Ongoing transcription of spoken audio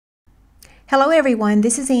Hello everyone,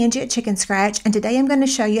 this is Angie at Chicken Scratch, and today I'm going to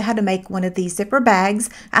show you how to make one of these zipper bags.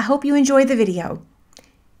 I hope you enjoy the video.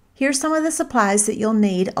 Here's some of the supplies that you'll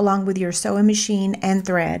need along with your sewing machine and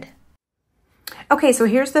thread. Okay, so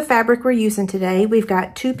here's the fabric we're using today. We've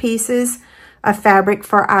got 2 pieces of fabric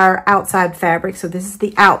for our outside fabric. So this is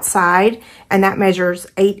the outside, and that measures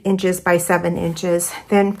 8 inches by 7 inches.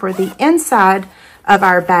 Then for the inside of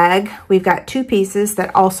our bag, we've got 2 pieces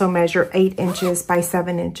that also measure 8 inches by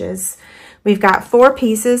 7 inches. We've got 4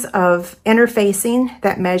 pieces of interfacing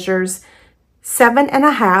that measures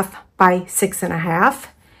 7.5 by 6.5.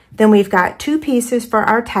 Then we've got 2 pieces for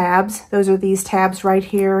our tabs. Those are these tabs right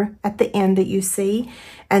here at the end that you see.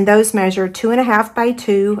 And those measure 2.5 by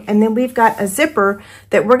 2. And then we've got a zipper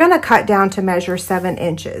that we're going to cut down to measure 7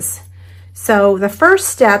 inches. So the first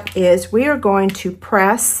step is we are going to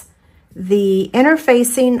press the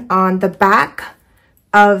interfacing on the back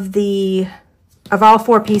of all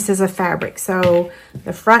 4 pieces of fabric. So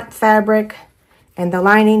the front fabric and the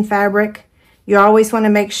lining fabric. You always want to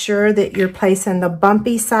make sure that you're placing the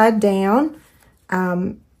bumpy side down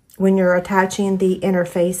when you're attaching the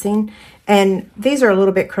interfacing. And these are a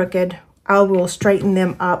little bit crooked. I will straighten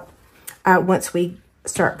them up once we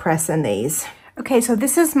start pressing these. Okay, so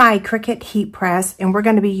this is my Cricut heat press, and we're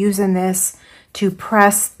going to be using this to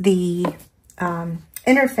press the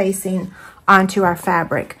interfacing onto our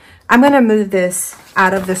fabric. I'm going to move this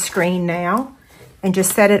out of the screen now and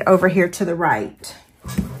just set it over here to the right.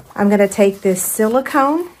 I'm going to take this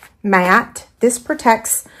silicone mat. This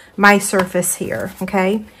protects my surface here,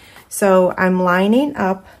 okay? So I'm lining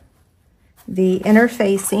up the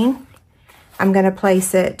interfacing. I'm going to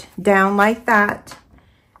place it down like that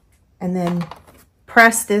and then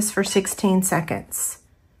press this for 16 seconds.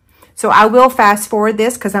 So I will fast forward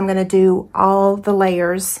this because I'm going to do all the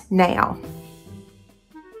layers now.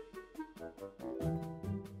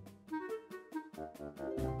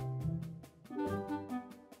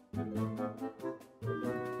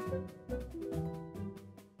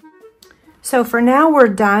 So for now, we're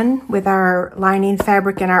done with our lining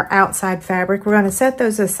fabric and our outside fabric. We're going to set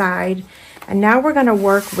those aside. And now we're going to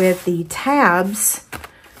work with the tabs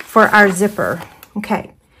for our zipper.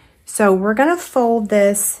 Okay, so we're going to fold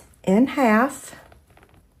this in half,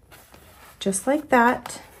 just like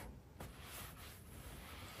that,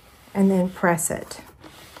 and then press it.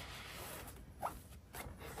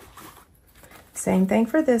 Same thing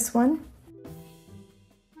for this one.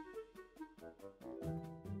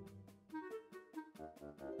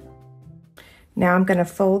 Now I'm going to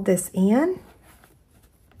fold this in,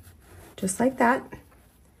 just like that,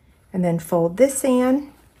 and then fold this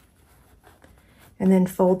in, and then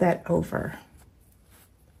fold that over,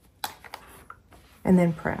 and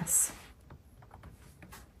then press.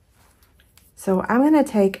 So I'm going to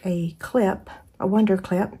take a clip, a Wonder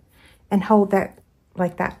Clip, and hold that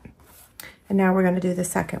like that. And now we're going to do the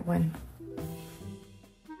second one.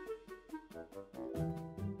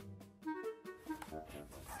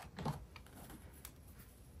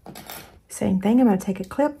 Same thing, I'm going to take a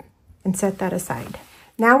clip and set that aside.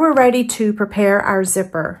 Now we're ready to prepare our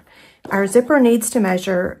zipper. Our zipper needs to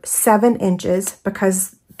measure 7 inches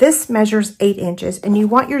because this measures 8 inches, and you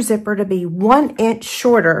want your zipper to be 1 inch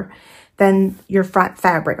shorter than your front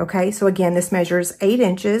fabric, okay? So again, this measures 8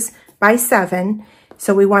 inches by 7,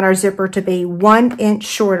 so we want our zipper to be 1 inch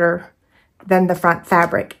shorter than the front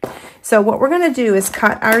fabric. So what we're going to do is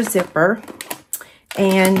cut our zipper,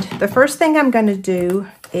 and the first thing I'm going to do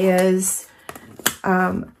is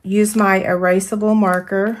use my erasable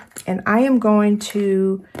marker, and I am going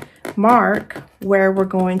to mark where we're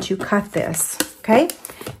going to cut this, okay?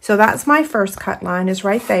 So that's my first cut line is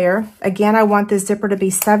right there. Again, I want this zipper to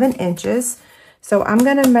be 7 inches. So I'm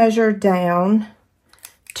going to measure down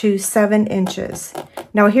to 7 inches.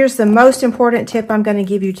 Now here's the most important tip I'm going to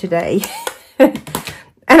give you today.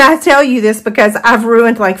 And I tell you this because I've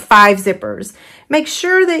ruined like 5 zippers. Make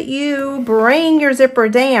sure that you bring your zipper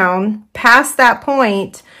down past that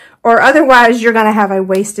point, or otherwise you're going to have a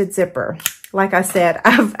wasted zipper. Like I said,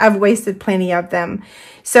 I've wasted plenty of them.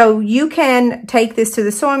 So you can take this to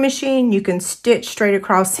the sewing machine. You can stitch straight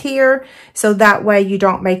across here. So that way you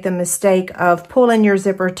don't make the mistake of pulling your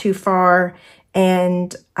zipper too far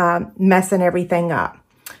and messing everything up.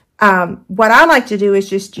 What I like to do is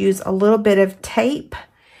just use a little bit of tape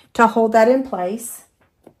to hold that in place.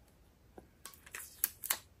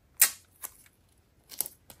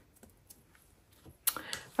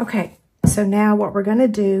 Okay, so now what we're going to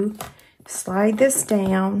do, slide this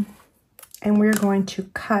down, and we're going to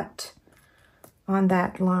cut on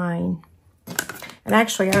that line. And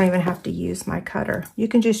actually, I don't even have to use my cutter. You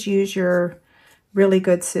can just use your really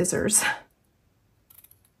good scissors.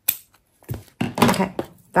 Okay,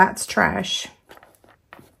 that's trash.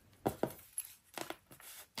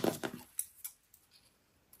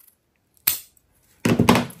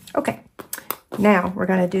 Okay, now we're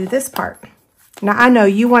going to do this part. Now, I know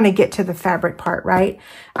you want to get to the fabric part, right?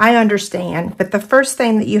 I understand, but the first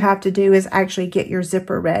thing that you have to do is actually get your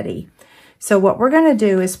zipper ready. So what we're going to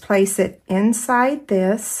do is place it inside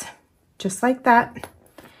this, just like that.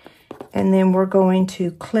 And then we're going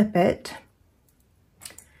to clip it.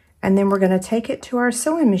 And then we're going to take it to our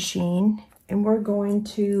sewing machine and we're going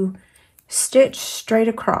to stitch straight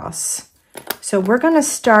across. So we're going to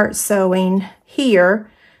start sewing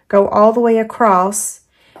here, go all the way across,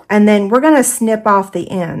 and then we're going to snip off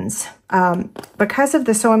the ends. Because of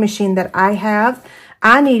the sewing machine that I have,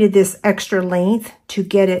 I needed this extra length to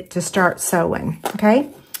get it to start sewing,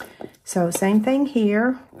 okay? So same thing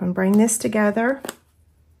here. I'm going to bring this together.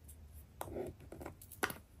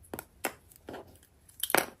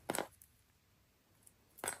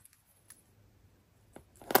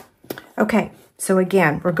 Okay, so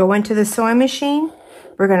again, we're going to the sewing machine.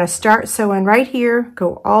 We're going to start sewing right here,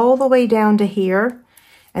 go all the way down to here,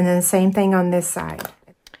 and then the same thing on this side.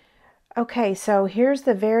 Okay, so here's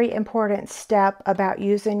the very important step about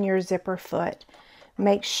using your zipper foot.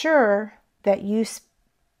 Make sure that you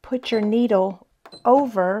put your needle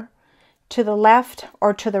over to the left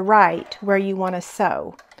or to the right where you want to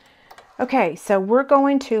sew. Okay, so we're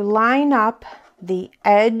going to line up the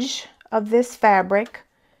edge of this fabric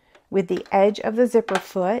with the edge of the zipper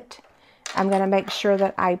foot. I'm going to make sure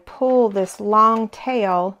that I pull this long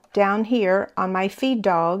tail down here on my feed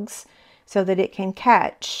dogs so that it can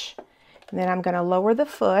catch. And then I'm going to lower the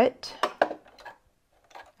foot,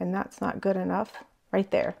 and that's not good enough right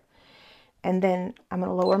there. And then I'm going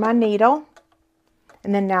to lower my needle,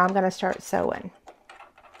 and then now I'm going to start sewing.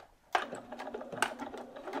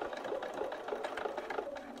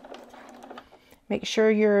 Make sure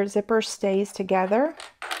your zipper stays together.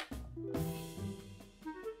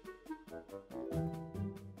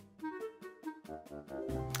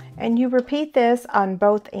 And you repeat this on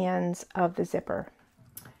both ends of the zipper.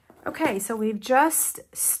 Okay, so we've just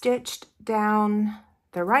stitched down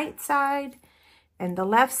the right side and the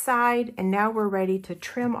left side, and now we're ready to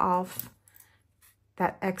trim off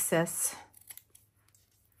that excess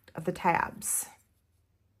of the tabs.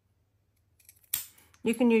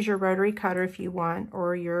 You can use your rotary cutter if you want,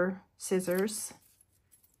 or your scissors.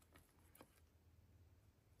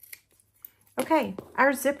 Okay,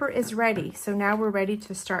 our zipper is ready. So now we're ready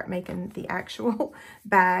to start making the actual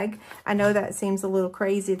bag. I know that seems a little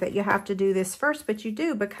crazy that you have to do this first, but you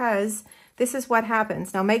do, because this is what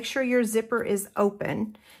happens. Now make sure your zipper is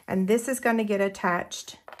open, and this is going to get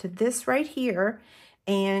attached to this right here.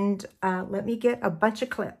 And let me get a bunch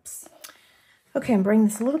of clips. Okay, I'm bringing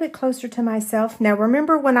this a little bit closer to myself. Now,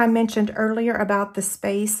 remember when I mentioned earlier about the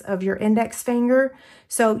space of your index finger?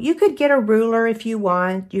 So you could get a ruler if you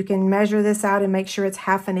want. You can measure this out and make sure it's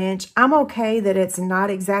 1/2 inch. I'm okay that it's not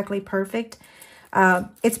exactly perfect.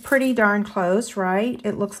 It's pretty darn close, right?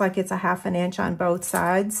 It looks like it's 1/2 inch on both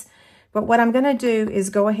sides. But what I'm going to do is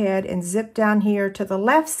go ahead and zip down here to the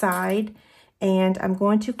left side, and I'm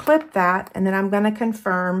going to clip that, and then I'm going to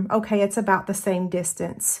confirm, okay, it's about the same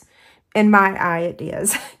distance. In my eye, it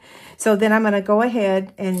is. So then I'm going to go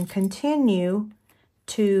ahead and continue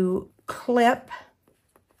to clip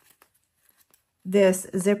this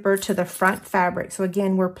zipper to the front fabric. So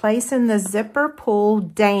again, we're placing the zipper pull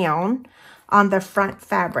down on the front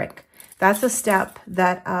fabric. That's a step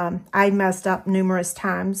that I messed up numerous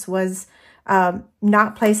times, was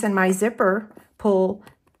not placing my zipper pull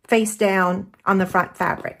face down on the front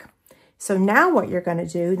fabric. So now what you're going to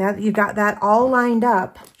do, now that you've got that all lined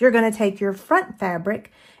up, you're going to take your front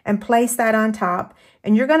fabric and place that on top,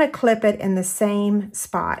 and you're going to clip it in the same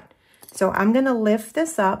spot. So I'm going to lift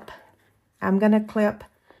this up. I'm going to clip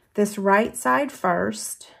this right side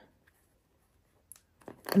first,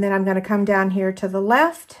 and then I'm going to come down here to the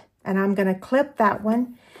left, and I'm going to clip that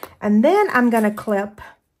one, and then I'm going to clip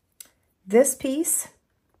this piece.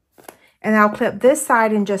 And I'll clip this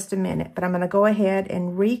side in just a minute, but I'm going to go ahead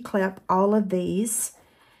and re-clip all of these.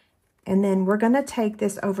 And then we're going to take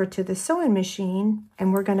this over to the sewing machine,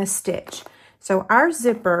 and we're going to stitch. So our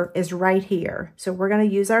zipper is right here. So we're going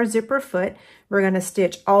to use our zipper foot. We're going to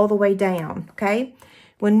stitch all the way down, okay?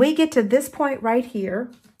 When we get to this point right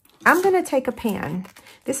here, I'm going to take a pen.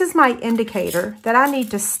 This is my indicator that I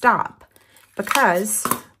need to stop, because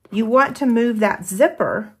you want to move that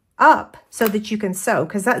zipper up so that you can sew,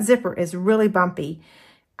 because that zipper is really bumpy.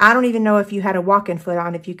 I don't even know if you had a walking foot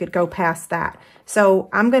on, if you could go past that.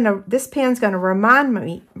 So this pen's gonna remind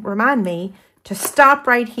me to stop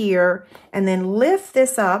right here, and then lift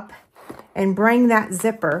this up and bring that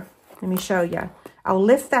zipper. Let me show you. I'll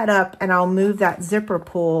lift that up and I'll move that zipper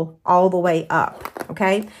pull all the way up,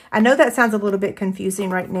 okay? I know that sounds a little bit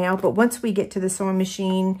confusing right now, but once we get to the sewing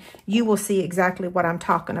machine, you will see exactly what I'm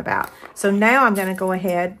talking about. So now I'm gonna go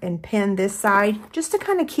ahead and pin this side just to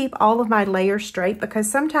kind of keep all of my layers straight, because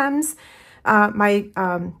sometimes my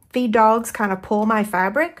feed dogs kind of pull my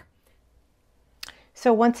fabric.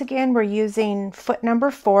 So once again, we're using foot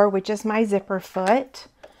number 4, which is my zipper foot.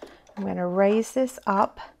 I'm gonna raise this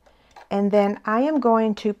up. And then I am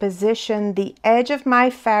going to position the edge of my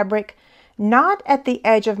fabric, not at the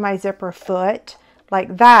edge of my zipper foot,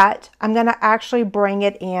 like that. I'm going to actually bring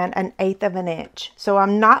it in 1/8 of an inch. So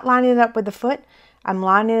I'm not lining it up with the foot. I'm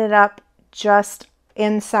lining it up just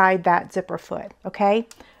inside that zipper foot, okay?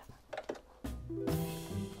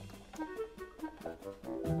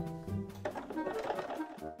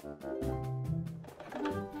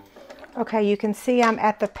 Okay, you can see I'm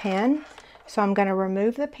at the pin. So I'm going to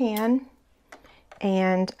remove the pin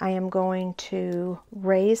and I am going to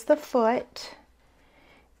raise the foot,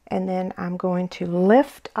 and then I'm going to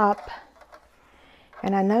lift up,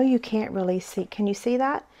 and I know you can't really see. Can you see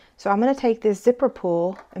that? So I'm going to take this zipper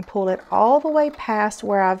pull and pull it all the way past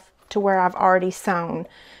where I've already sewn.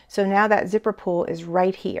 So now that zipper pull is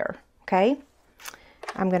right here, okay?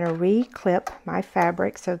 I'm going to re-clip my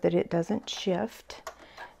fabric so that it doesn't shift,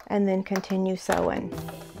 and then continue sewing.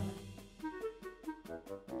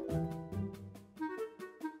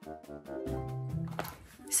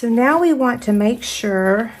 So now we want to make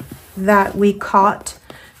sure that we caught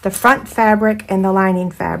the front fabric and the lining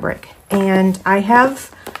fabric. And I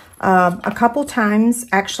have a couple times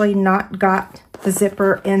actually not got the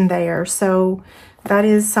zipper in there. So that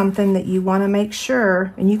is something that you want to make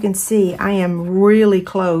sure. And you can see I am really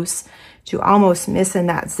close to almost missing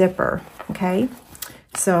that zipper, okay?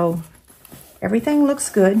 So everything looks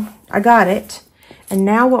good. I got it. And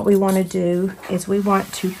now what we want to do is we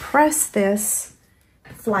want to press this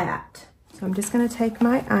flat. So I'm just going to take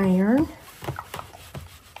my iron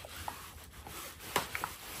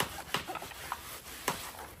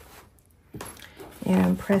and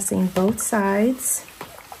I'm pressing both sides.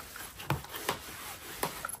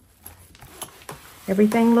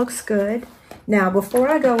 Everything looks good. Now, before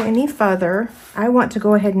I go any further, I want to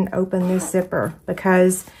go ahead and open this zipper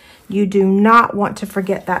because you do not want to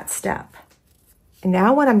forget that step. And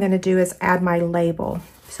now what I'm going to do is add my label.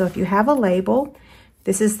 So if you have a label,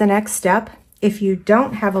 this is the next step. If you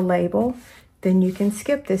don't have a label, then you can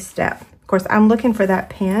skip this step. Of course, I'm looking for that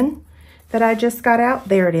pin that I just got out.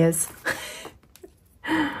 There it is.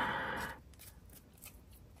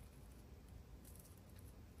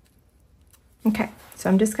 Okay, so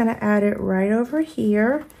I'm just going to add it right over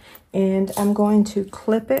here, and I'm going to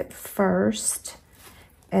clip it first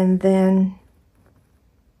and then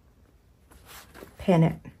pin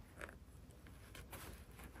it.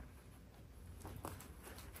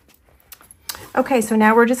 Okay, so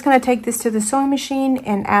now we're just going to take this to the sewing machine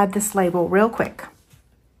and add this label real quick.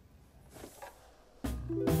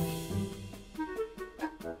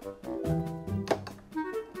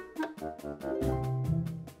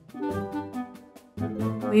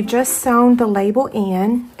 We've just sewn the label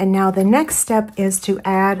in, and now the next step is to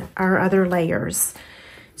add our other layers.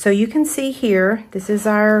 So you can see here, this is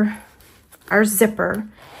our zipper,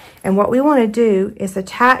 and what we want to do is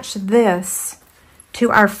attach this to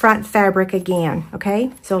our front fabric again,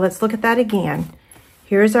 okay? So let's look at that again.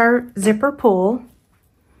 Here's our zipper pull.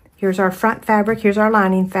 Here's our front fabric. Here's our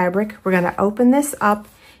lining fabric. We're going to open this up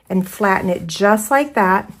and flatten it just like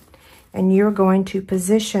that. And you're going to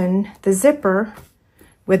position the zipper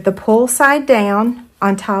with the pull side down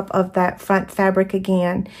on top of that front fabric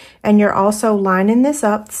again. And you're also lining this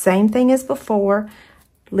up, same thing as before,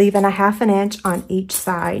 leaving 1/2 inch on each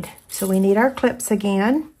side. So we need our clips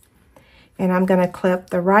again. And I'm going to clip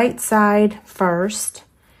the right side first,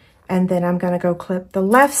 and then I'm going to go clip the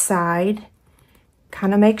left side.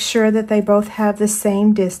 Kind of make sure that they both have the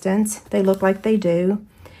same distance. They look like they do.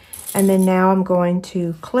 And then now I'm going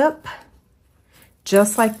to clip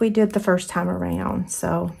just like we did the first time around.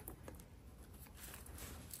 So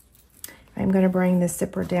I'm going to bring this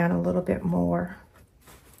zipper down a little bit more.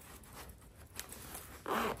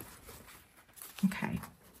 Okay.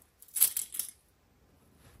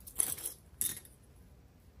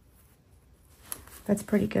 That's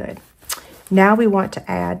pretty good. Now we want to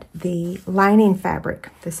add the lining fabric,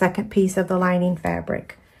 the second piece of the lining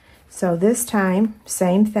fabric. So this time,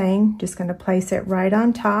 same thing, just going to place it right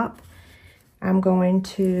on top. I'm going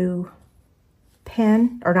to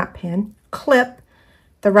clip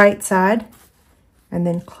the right side, and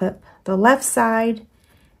then clip the left side,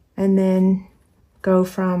 and then go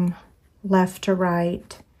from left to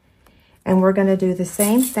right. And we're going to do the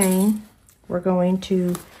same thing. We're going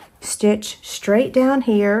to stitch straight down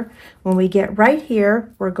here. When we get right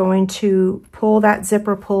here, we're going to pull that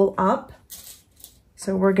zipper pull up.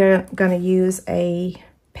 So we're going to use a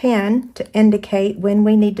pin to indicate when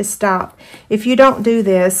we need to stop. If you don't do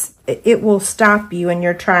this, it will stop you in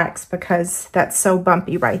your tracks because that's so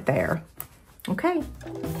bumpy right there. Okay.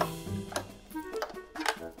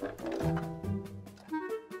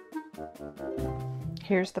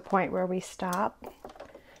 Here's the point where we stop.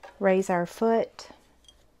 Raise our foot.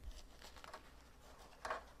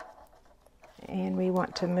 And we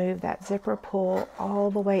want to move that zipper pull all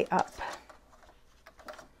the way up.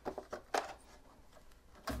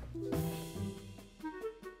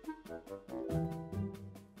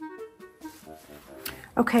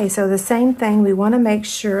 Okay, so the same thing, we want to make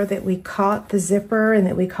sure that we caught the zipper and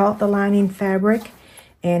that we caught the lining fabric,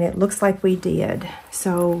 and it looks like we did.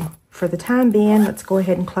 So for the time being, let's go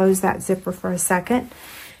ahead and close that zipper for a second,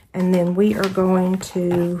 and then we are going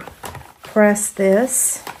to press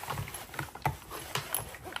this,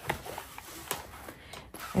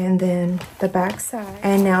 and then the back side.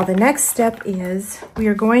 And now the next step is we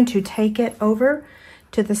are going to take it over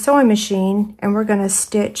to the sewing machine, and we're going to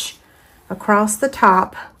stitch across the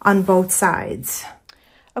top on both sides.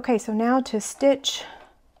 Okay, so now to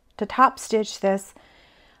top stitch this,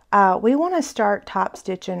 we want to start top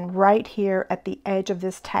stitching right here at the edge of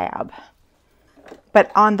this tab, but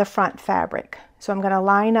on the front fabric. So I'm going to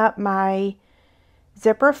line up my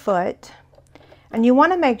zipper foot, and you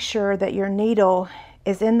want to make sure that your needle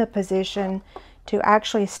is in the position to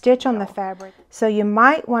actually stitch on the fabric. So you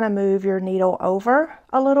might want to move your needle over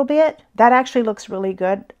a little bit. That actually looks really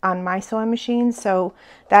good on my sewing machine, so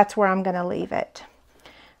that's where I'm going to leave it.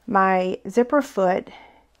 My zipper foot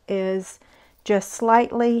is just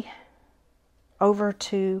slightly over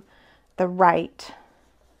to the right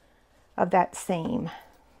of that seam.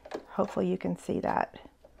 Hopefully you can see that.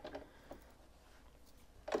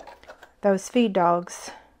 Those feed dogs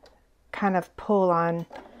kind of pull on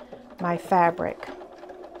my fabric.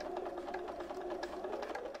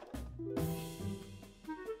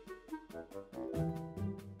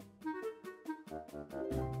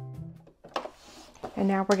 And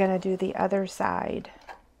now we're going to do the other side.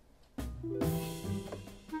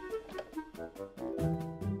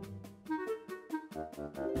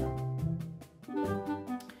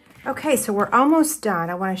 Okay, so we're almost done.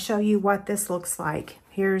 I want to show you what this looks like.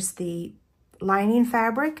 Here's the lining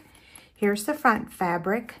fabric. Here's the front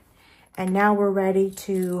fabric. And now we're ready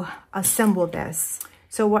to assemble this.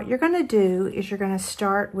 So what you're going to do is you're going to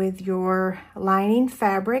start with your lining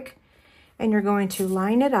fabric, and you're going to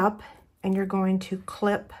line it up, and you're going to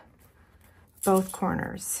clip both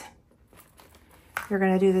corners. You're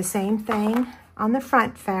going to do the same thing on the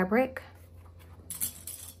front fabric.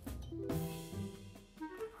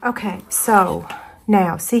 Okay, so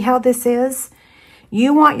now see how this is?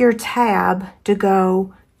 You want your tab to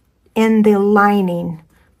go in the lining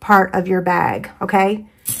part of your bag, okay?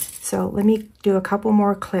 So let me do a couple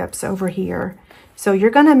more clips over here. So you're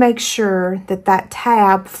going to make sure that that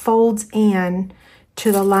tab folds in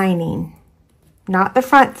to the lining, not the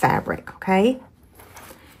front fabric, okay?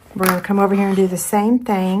 We're going to come over here and do the same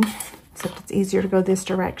thing, except it's easier to go this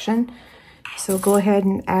direction. So go ahead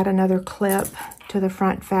and add another clip to the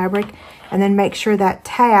front fabric, and then make sure that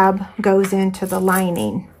tab goes into the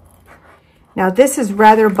lining. Now this is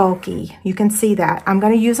rather bulky. You can see that. I'm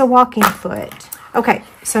going to use a walking foot. Okay,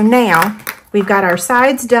 so now we've got our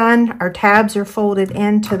sides done. Our tabs are folded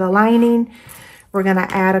into the lining. We're going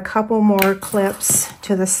to add a couple more clips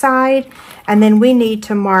to the side, and then we need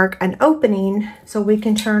to mark an opening so we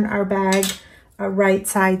can turn our bag right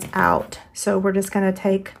sides out. So we're just going to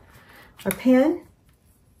take a pin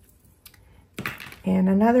and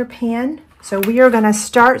another pin. So we are going to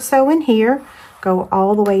start sewing here, go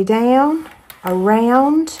all the way down,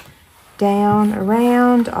 around, down,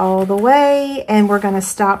 around, all the way, and we're going to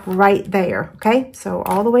stop right there, okay? So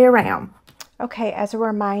all the way around. Okay, as a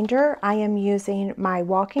reminder, I am using my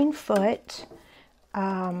walking foot.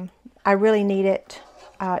 I really need it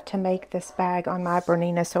to make this bag on my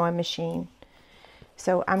Bernina sewing machine.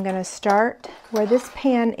 So I'm going to start where this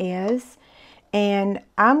pin is, and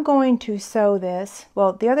I'm going to sew this.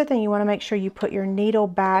 Well, the other thing, you want to make sure you put your needle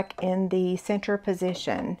back in the center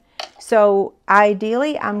position. So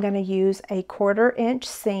ideally, I'm going to use a 1/4 inch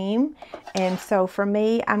seam, and so for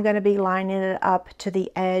me, I'm going to be lining it up to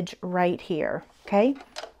the edge right here, okay?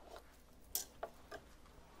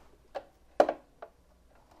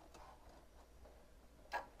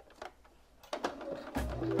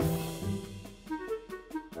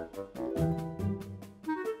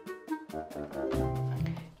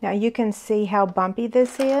 Now you can see how bumpy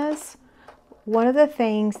this is. One of the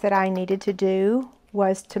things that I needed to do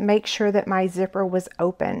was to make sure that my zipper was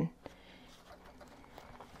open.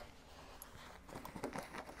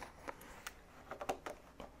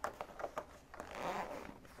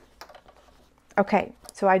 Okay,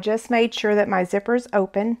 so I just made sure that my zipper's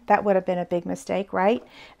open. That would have been a big mistake, right?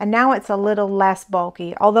 And now it's a little less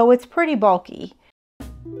bulky, although it's pretty bulky.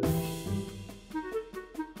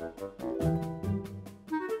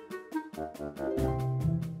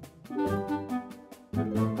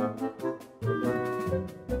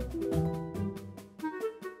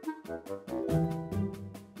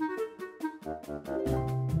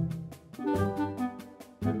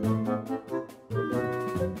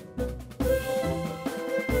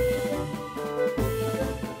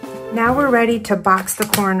 Now we're ready to box the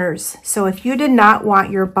corners. So if you did not want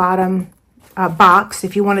your bottom box,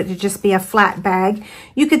 if you want it to just be a flat bag,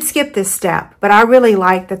 you could skip this step, but I really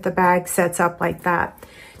like that the bag sets up like that.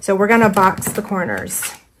 So we're gonna box the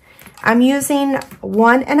corners. I'm using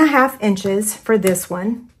 1.5 inches for this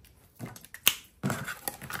one.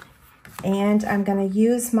 And I'm gonna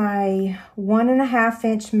use my 1.5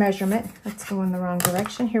 inch measurement. Let's go in the wrong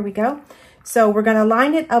direction, here we go. So we're gonna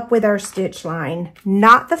line it up with our stitch line,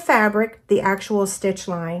 not the fabric, the actual stitch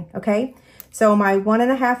line, okay? So my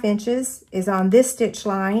 1.5 inches is on this stitch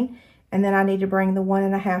line, and then I need to bring the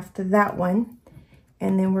 1.5 to that one.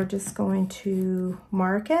 And then we're just going to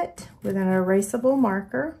mark it with an erasable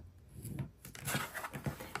marker.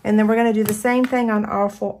 And then we're gonna do the same thing on all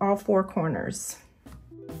four corners.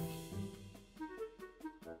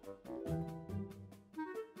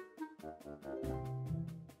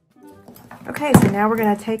 Okay, so now we're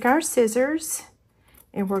going to take our scissors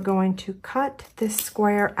and we're going to cut this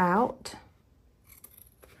square out.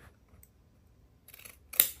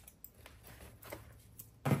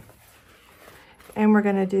 And we're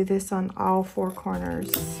going to do this on all four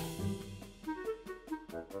corners.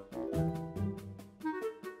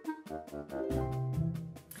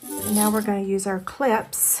 And now we're going to use our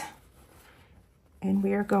clips and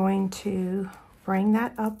we are going to bring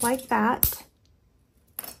that up like that.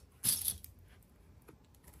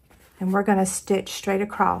 And we're gonna stitch straight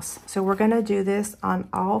across. So we're gonna do this on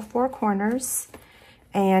all four corners.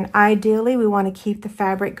 And ideally, we wanna keep the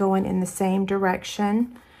fabric going in the same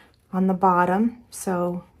direction on the bottom.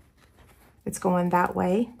 So it's going that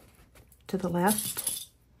way to the left.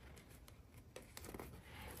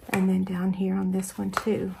 And then down here on this one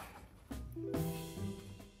too.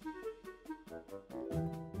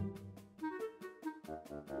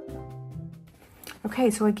 Okay,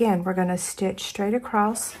 so again, we're gonna stitch straight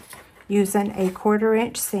across using a 1/4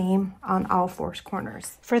 inch seam on all four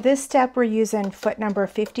corners. For this step, we're using foot number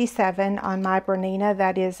 57 on my Bernina.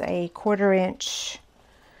 That is a 1/4 inch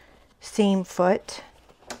seam foot.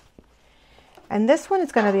 And this one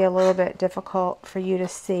is going to be a little bit difficult for you to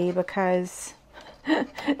see because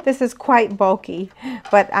this is quite bulky,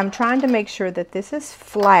 but I'm trying to make sure that this is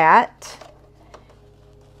flat.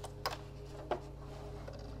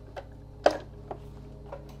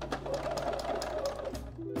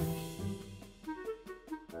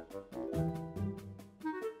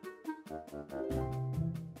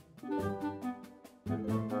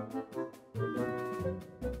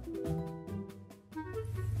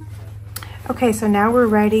 Okay, so now we're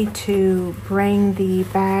ready to bring the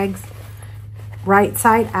bags right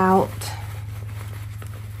side out.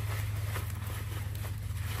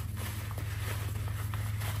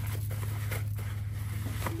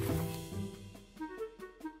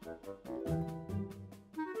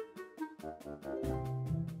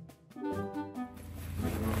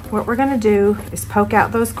 What we're going to do is poke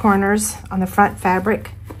out those corners on the front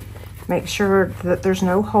fabric. Make sure that there's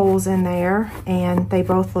no holes in there and they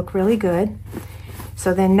both look really good.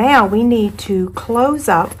 So then now we need to close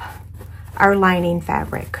up our lining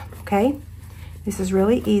fabric, okay? This is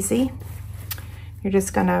really easy. You're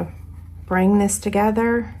just gonna bring this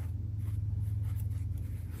together.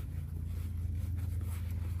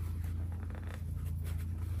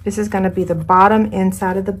 This is gonna be the bottom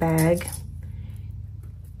inside of the bag.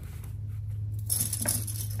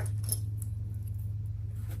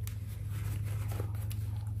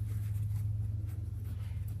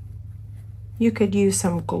 You could use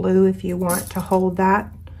some glue if you want to hold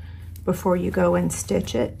that before you go and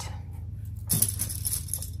stitch it.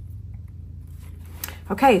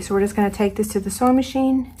 Okay, so we're just going to take this to the sewing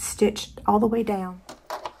machine, stitch all the way down.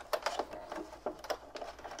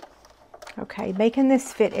 Okay, making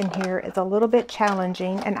this fit in here is a little bit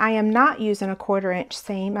challenging, and I am not using a 1/4 inch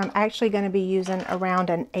seam. I'm actually going to be using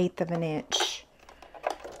around 1/8 of an inch.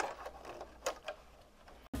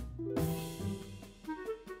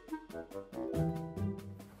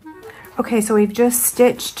 Okay, so we've just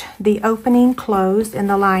stitched the opening closed in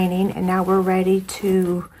the lining, and now we're ready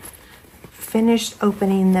to finish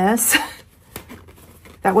opening this.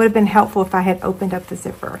 That would have been helpful if I had opened up the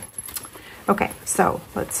zipper. Okay, so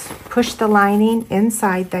let's push the lining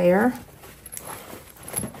inside there.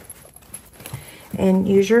 And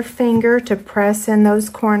use your finger to press in those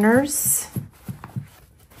corners.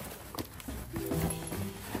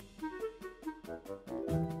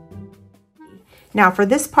 Now for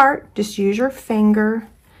this part, just use your finger.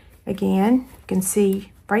 Again, you can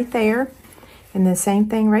see right there. And the same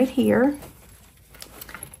thing right here.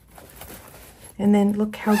 And then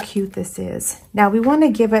look how cute this is. Now we want to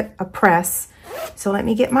give it a press. So let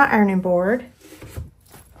me get my ironing board.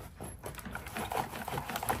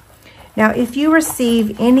 Now if you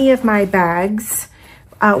receive any of my bags,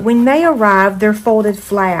 when they arrive, they're folded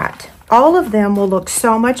flat. All of them will look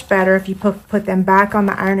so much better if you put them back on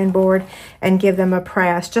the ironing board and give them a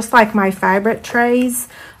press. Just like my fabric trays,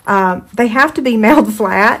 they have to be mailed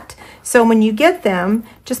flat. So when you get them,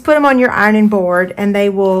 just put them on your ironing board and they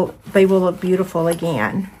will look beautiful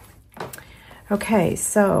again. Okay,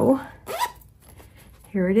 so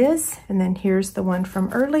here it is. And then here's the one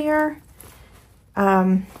from earlier.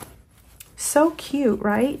 So cute,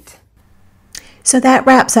 right? So that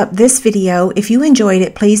wraps up this video. If you enjoyed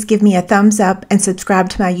it, please give me a thumbs up and subscribe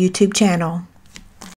to my YouTube channel.